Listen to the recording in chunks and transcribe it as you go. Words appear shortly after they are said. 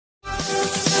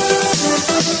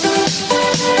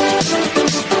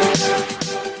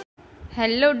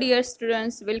Hello dear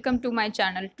students, welcome to my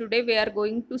channel. Today we are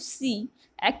going to see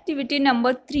activity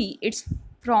number 3. It's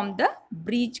from the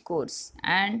bridge course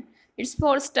and it's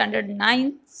for standard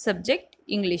 9 subject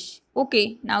English.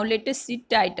 Okay, now let us see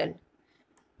title.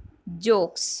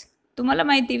 Jokes. तुम्हाला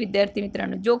माहिती विद्यार्थी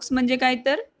मित्रांनो, jokes म्हणजे काय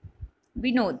तर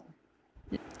विनोद.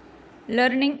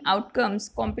 Learning outcomes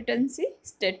competency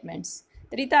statements.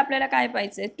 तर इथं आपल्याला काय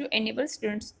पाहिजे to enable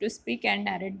students to speak and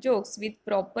narrate jokes with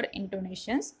proper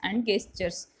इंटोनेशन्स and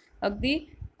gestures. अगदी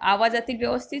आवाजातील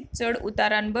व्यवस्थित चढ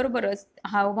उतारांबरोबरच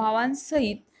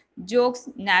हावभावांसहित जोक्स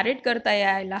नॅरेट करता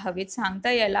यायला हवेत,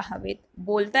 सांगता यायला हवेत,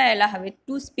 बोलता यायला हवेत.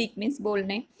 टू स्पीक मीन्स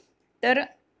बोलणे. तर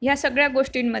ह्या सगळ्या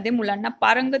गोष्टींमध्ये मुलांना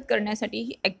पारंगत करण्यासाठी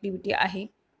ही ॲक्टिव्हिटी आहे.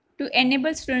 To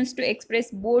enable students to express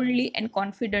boldly and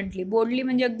confidently. Boldly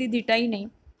म्हणजे अगदी धिटाईने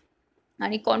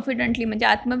आणि कॉन्फिडंटली म्हणजे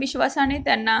आत्मविश्वासाने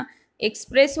त्यांना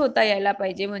एक्सप्रेस होता यायला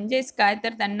पाहिजे. म्हणजेच काय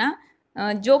तर त्यांना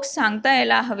जोक्स सांगता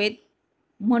यायला हवेत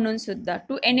म्हणून सुद्धा.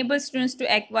 To enable students to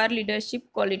acquire leadership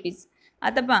qualities.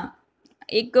 आता पहा,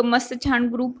 एक मस्त छान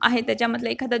ग्रुप आहे, त्याच्यामधला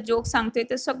एखादा जोक सांगतोय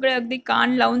तर सगळे अगदी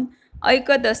कान लावून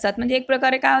ऐकत असतात. म्हणजे एक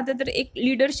प्रकारे काय होतं तर एक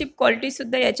लिडरशिप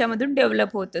क्वालिटीसुद्धा याच्यामधून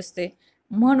डेव्हलप होत असते.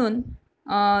 म्हणून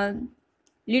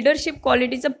लिडरशिप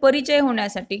क्वालिटीचा परिचय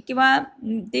होण्यासाठी किंवा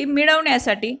ते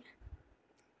मिळवण्यासाठी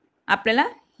आपल्याला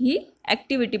ही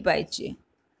ॲक्टिव्हिटी पाहिजे.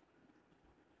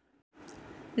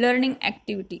 Learning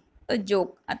activity a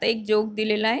joke. आता एक जोक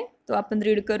दिलेला आहे, तो आपण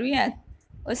रीड करूयात.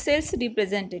 A sales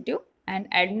representative and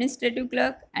administrative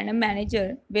clerk and a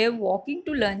manager where walking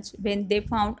to lunch when they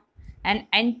found and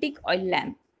antique oil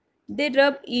lamp. They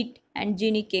rub it and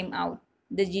Jini came out.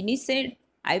 The Jini sed,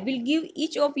 I will give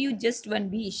each of you just one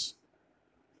wish.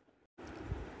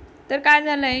 तर काय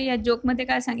झालं आहे या जोकमध्ये,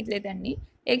 काय सांगितलं आहे त्यांनी,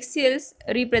 एक सेल्स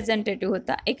रिप्रेझेंटेटिव्ह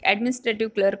होता, एक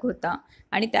ॲडमिनिस्ट्रेटिव्ह क्लर्क होता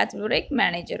आणि त्याचबरोबर एक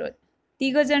मॅनेजर होता.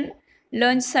 तिघंजण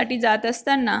लंचसाठी जात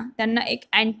असताना त्यांना एक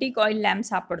अँटिक ऑइल लॅम्प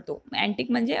सापडतो.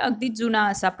 अँटिक म्हणजे अगदी जुना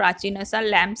असा, प्राचीन असा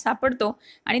लॅम्प सापडतो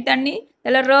आणि त्यांनी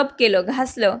त्याला रब केलं,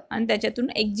 घासलं आणि त्याच्यातून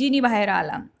एक जिनी बाहेर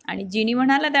आला आणि जिनी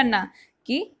म्हणाला त्यांना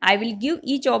की I will give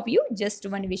each of you just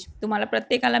one wish. तुम्हाला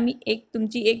प्रत्येकाला मी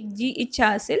तुमची एक जी इच्छा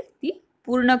असेल ती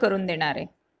पूर्ण करून देणार आहे.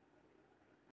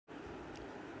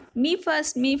 Me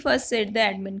first, said the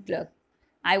admin clerk.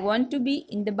 I want to be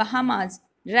in the Bahamas,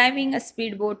 driving a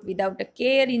speedboat without a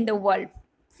care in the world.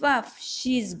 Fuff,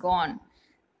 she's gone.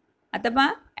 आता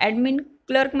पहा, ॲडमिन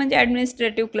क्लर्क म्हणजे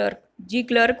ॲडमिनिस्ट्रेटिव्ह क्लर्क. जी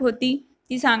क्लर्क होती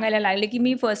ती सांगायला लागली की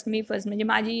मी फर्स्ट म्हणजे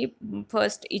माझी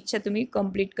फर्स्ट इच्छा तुम्ही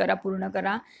कंप्लीट करा, पूर्ण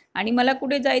करा. आणि मला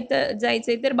कुठे जायचं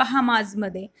आहे तर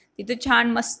बहामाजमध्ये. तिथं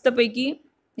छान मस्तपैकी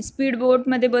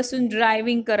स्पीडबोटमध्ये बसून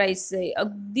ड्रायव्हिंग करायचं आहे,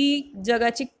 अगदी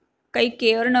जगाची काही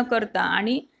केअर न करता.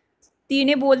 आणि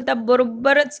तिने बोलता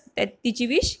बरोबरच तिची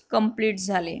विश कंप्लीट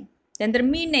झाली. त्यानंतर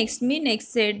मी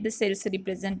next sed the cells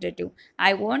representative.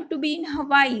 I want to be in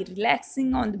हवाई,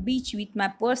 relaxing on the beach with my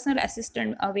personal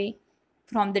assistant away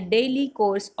from the daily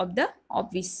course of the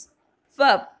office.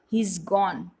 फक, ही इज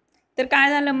गॉन. तर काय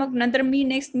झालं मग, नंतर मी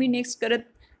next करत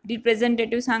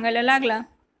रिप्रेझेंटेटिव्ह सांगायला लागला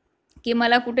की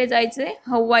मला कुठे जायचं आहे,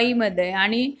 हवाईमध्ये.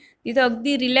 आणि तिथं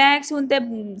अगदी रिलॅक्स होऊन त्या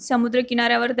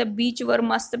समुद्रकिनाऱ्यावर, त्या बीचवर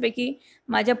मस्तपैकी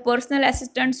माझ्या पर्सनल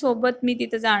असिस्टंटसोबत मी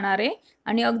तिथं जाणार आहे.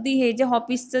 आणि अगदी हे जे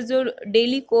ऑफिसचा जो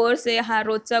डेली कोर्स आहे, हा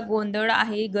रोजचा गोंधळ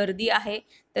आहे, गर्दी आहे,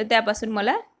 तर त्यापासून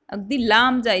मला अगदी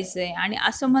लांब जायचं आहे. आणि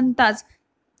असं म्हणताच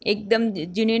एकदम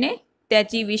जिनीने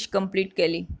त्याची विश कंप्लीट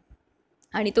केली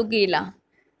आणि तो गेला.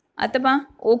 आता पहा,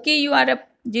 okay you are a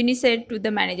Jini sed to the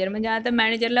manager. म्हणजे आता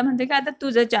मॅनेजरला म्हणते की आता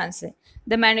तुझं चान्स आहे.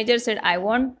 The manager sed, I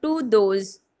want to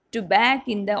those two back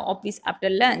in the office after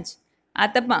lunch.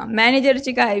 आता पहा,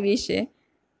 मॅनेजरची काय विश आहे,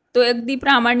 तो अगदी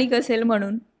प्रामाणिक असेल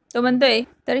म्हणून तो म्हणतोय,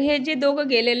 तर हे जे दोघं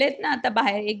गेलेले आहेत ना आता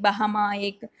बाहेर, एक बहामा,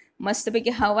 एक मस्तपैकी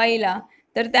हवाईला,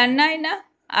 तर त्यांना आहे ना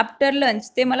आफ्टर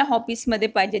लंच ते मला ऑफिसमध्ये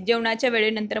पाहिजेत. जेवणाच्या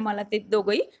वेळेनंतर मला ते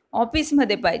दोघंही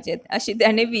ऑफिसमध्ये पाहिजेत, अशी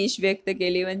त्याने विश व्यक्त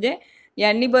केली. म्हणजे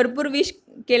यांनी भरपूर विश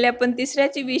केल्या, पण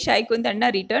तिसऱ्याची विश ऐकून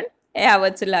त्यांना रिटर्न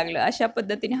यावंच लागलं. अशा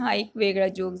पद्धतीने हा एक वेगळा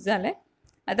जोक झाला आहे.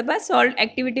 आता पहा, सॉल्ट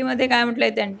ॲक्टिव्हिटीमध्ये काय म्हटलं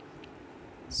आहे त्यांनी.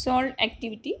 Salt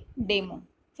activity demo.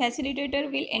 Facilitator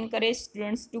will encourage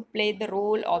students to play the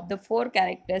role of the 4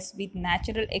 characters with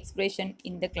natural expression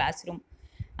in the classroom.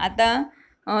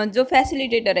 आता जो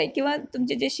फॅसिलिटेटर आहे किंवा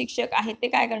तुमचे जे शिक्षक आहेत ते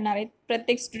काय करणार आहेत,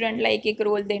 प्रत्येक स्टुडंटला एक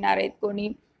रोल देणार आहेत. कोणी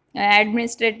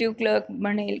ॲडमिनिस्ट्रेटिव्ह क्लर्क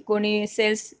बनेल, कोणी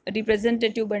सेल्स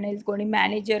रिप्रेझेंटेटिव्ह बनेल, कोणी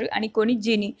मॅनेजर आणि कोणी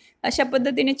जिनी. अशा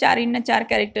पद्धतीने 4 4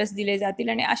 कॅरेक्टर्स दिले जातील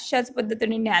आणि अशाच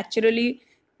पद्धतीने नॅचरली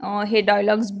हे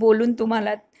डायलॉग्स बोलून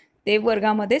तुम्हाला ते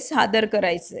वर्गामध्ये सादर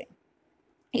करायचं आहे.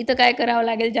 इथं काय करावं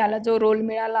लागेल, ज्याला जो रोल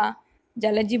मिळाला,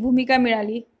 ज्याला जी भूमिका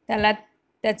मिळाली, त्याला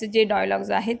त्याचे जे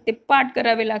डायलॉग्स आहेत ते पाठ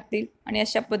करावे लागतील आणि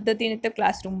अशा पद्धतीने ते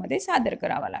क्लासरूममध्ये सादर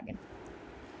करावा लागेल.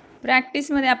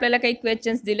 प्रॅक्टिसमध्ये आपल्याला काही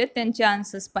क्वेश्चन्स दिलेत, त्यांचे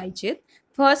आन्सर्स पाहिजेत.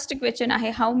 फर्स्ट क्वेश्चन आहे,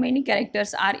 how many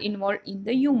characters R involve in the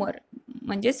humour,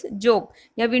 म्हणजेच जोक.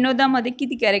 या विनोदामध्ये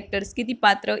किती कॅरेक्टर्स, किती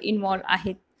पात्र इन्व्हॉल्व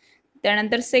आहेत.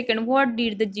 त्यानंतर second, what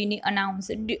did the Jini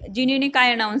announce, जिनीने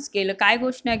काय अनाऊन्स केलं, काय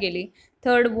घोषणा केली.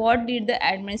 Third, what did the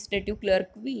administrative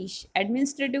clerk wish,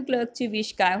 administrative क्लर्कची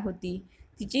wish काय होती,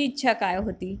 तिची इच्छा काय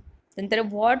होती. नंतर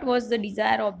what was the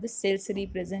Dzire of the cells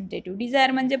representative,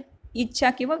 Dzire म्हणजे इच्छा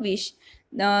किंवा विश.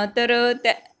 तर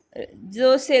त्या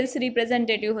जो सेल्स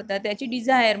रिप्रेझेंटेटिव्ह होता त्याची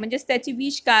डिझायर म्हणजेच त्याची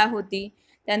विश काय होती.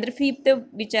 त्यानंतर फिफ्थ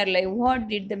विचारलं आहे, व्हॉट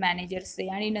डीड द मॅनेजर से,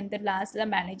 आणि नंतर लास्टला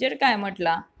मॅनेजर काय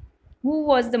म्हटला. Who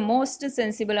was the most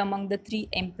sensible among the 3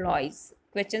 employees.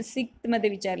 Question 6मध्ये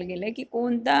विचारलं गेलं आहे की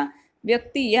कोणता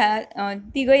व्यक्ती ह्या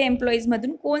तिघही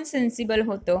एम्प्लॉईजमधून कोण सेन्सिबल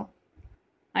होतं.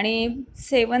 आणि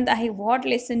 7th आहे, what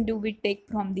lesson do we take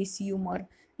from this humour,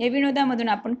 या विनोदामधून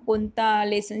आपण कोणता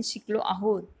लेसन शिकलो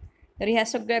आहोत. तर ह्या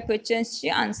सगळ्या क्वेश्चन्सचे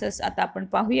आन्सर्स आता आपण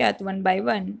पाहूयात one by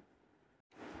one.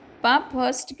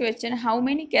 First question, how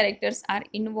many characters R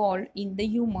involve in the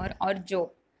humour or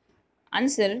joke.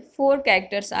 Answer, 4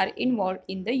 characters R involve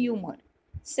in the humour.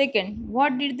 Second,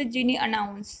 what did the Jini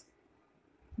announce.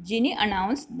 Jini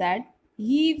announced that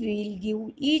he will give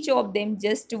each of them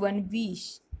just one wish.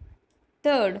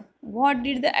 Third, what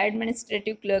did the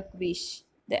administrative clerk wish?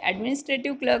 The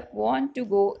administrative clerk want to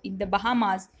go in the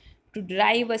Bahamas to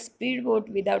drive a speedboat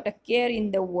without a care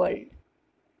in the world.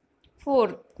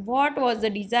 Fourth, what was the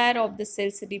desire of the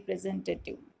sales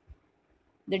representative?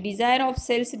 The desire of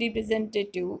sales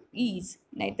representative is,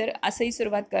 नाहीतर असंही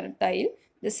सुरुवात करता येईल,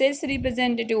 the sales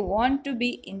representative want to be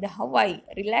in the Hawaii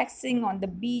relaxing on the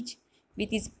beach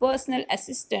with his personal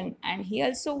assistant, and he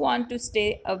also want to stay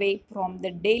away from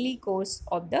the daily course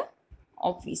of the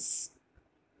office.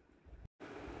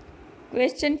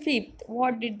 Question 5th,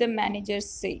 what did the manager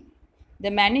say?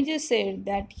 The manager said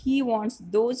that he wants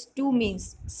those two means,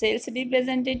 sales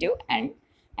representative and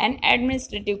an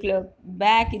administrative clerk,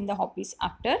 back in the office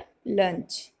after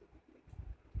lunch.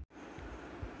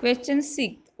 Question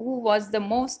 6, who was the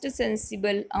most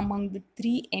sensible among the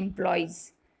 3 employees?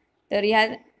 तर ह्या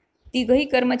तिघही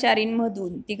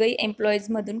कर्मचारींमधून, तिघही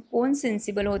एम्प्लॉईजमधून कोण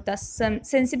sensible होता.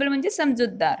 Sensible म्हणजे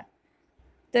समजूतदार,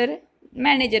 तर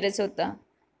मॅनेजरच होता.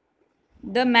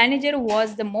 The manager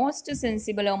was the most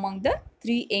sensible among the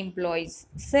 3 employees.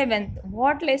 7th,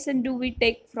 what lesson do we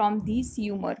take from this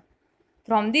humour.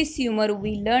 From this humor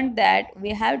we learned that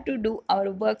we have to do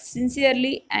our work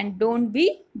sincerely and don't be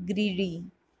greedy.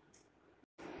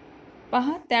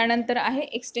 पहा, त्यानंतर आहे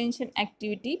extension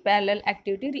activity, parallel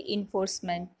activity,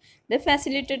 reinforcement. The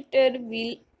facilitator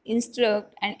will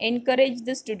instruct and encourage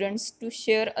the students to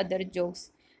share other jokes.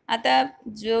 आता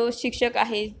जो शिक्षक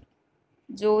आहे,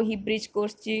 जो ही bridge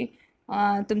कोर्सची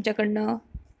तुमच्याकडनं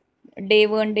डे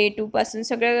 1 डे 2 पासून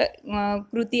सगळ्या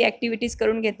कृती ॲक्टिव्हिटीज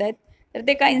करून घेत आहेत, तर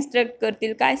ते काय इन्स्ट्रक्ट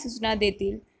करतील, काय सूचना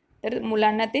देतील, तर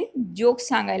मुलांना ते जोक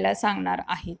सांगायला सांगणार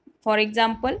आहेत. फॉर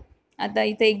एक्झाम्पल, आता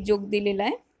इथे एक जोक दिलेला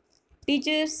आहे.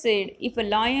 Teacher sed, if a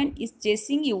lion is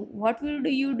chasing you, what will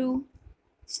you do.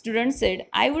 Student sed,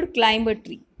 I would climb a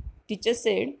tree. Teacher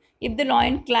sed, if the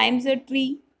lion climbs a tree.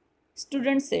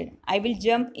 Student sed, I will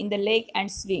jump in the lake and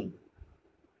swim.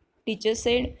 Teacher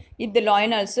sed, if the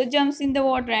lion also jumps in the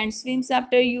water and swims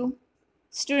after you.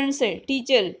 Student sed,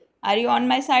 teacher, R you on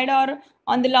my side or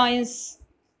on the Lions.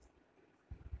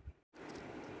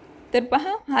 तर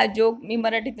पहा, हा joke मी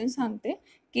मराठीतून सांगते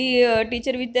की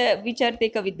teacher विचारते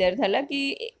का विद्यार्थ्याला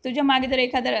की तुझ्या मागे जर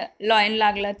एखादा लॉयन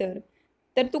लागला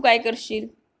तर तू काय करशील.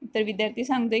 तर विद्यार्थी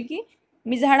सांगतोय की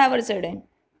मी झाडावर चढेन.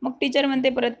 मग टीचर म्हणते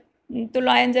परत, तो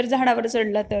लॉयन जर झाडावर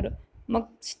चढला तर. मग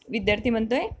विद्यार्थी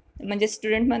म्हणतोय, म्हणजे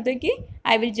स्टुडंट म्हणतोय की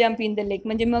I will jump in the लेक,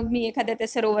 म्हणजे मग मी एखाद्या त्या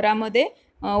सरोवरामध्ये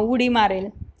उडी मारेल,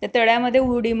 त्या तळ्यामध्ये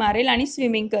उडी मारेल आणि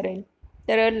स्विमिंग करेल.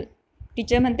 तर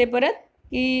टीचर म्हणते परत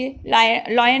की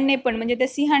लॉयनने पण, म्हणजे त्या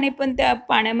सिंहाने पण त्या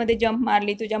पाण्यामध्ये जंप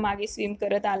मारली, तुझ्या मागे स्विमिंग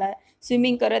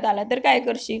करत आला तर काय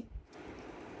करशील.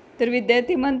 तर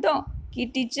विद्यार्थी म्हणतो की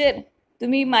टीचर,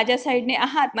 तुम्ही माझ्या साईडने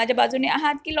आहात, माझ्या बाजूने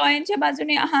आहात की लॉयनच्या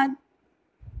बाजूने आहात.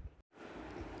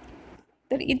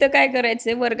 तर इथं काय करायचं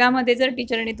आहे, वर्गामध्ये जर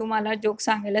टीचरने तुम्हाला जोक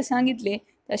सांगायला सांगितले,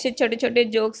 तसे छोटे छोटे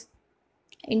जोक्स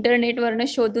इंटरनेटवरनं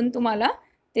शोधून तुम्हाला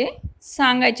ते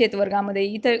सांगायचे आहेत वर्गामध्ये.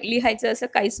 इथं लिहायचं असं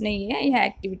काहीच नाही आहे ह्या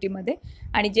ॲक्टिव्हिटीमध्ये.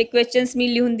 आणि जे क्वेश्चन्स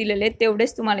मी लिहून दिलेले आहेत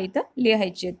तेवढेच तुम्हाला इथं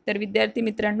लिहायचे आहेत. तर विद्यार्थी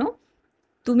मित्रांनो,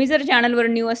 तुम्ही जर चॅनलवर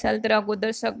न्यू असाल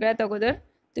तर सगळ्यात अगोदर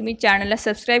तुम्ही चॅनलला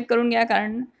सबस्क्राईब करून घ्या,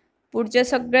 कारण पुढच्या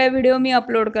सगळ्या व्हिडिओ मी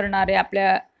अपलोड करणार आहे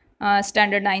आपल्या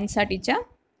स्टँडर्ड 9साठीच्या.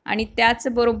 आणि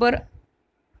त्याचबरोबर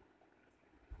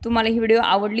तुम्हाला ही व्हिडिओ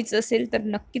आवडलीच असेल तर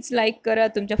नक्कीच लाईक करा.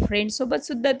 तुमच्या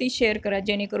फ्रेंड्ससोबतसुद्धा ती शेअर करा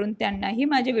जेणेकरून त्यांनाही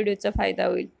माझ्या व्हिडिओचा फायदा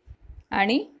होईल.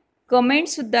 आणि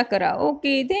कमेंटसुद्धा करा.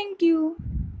 Okay, thank you.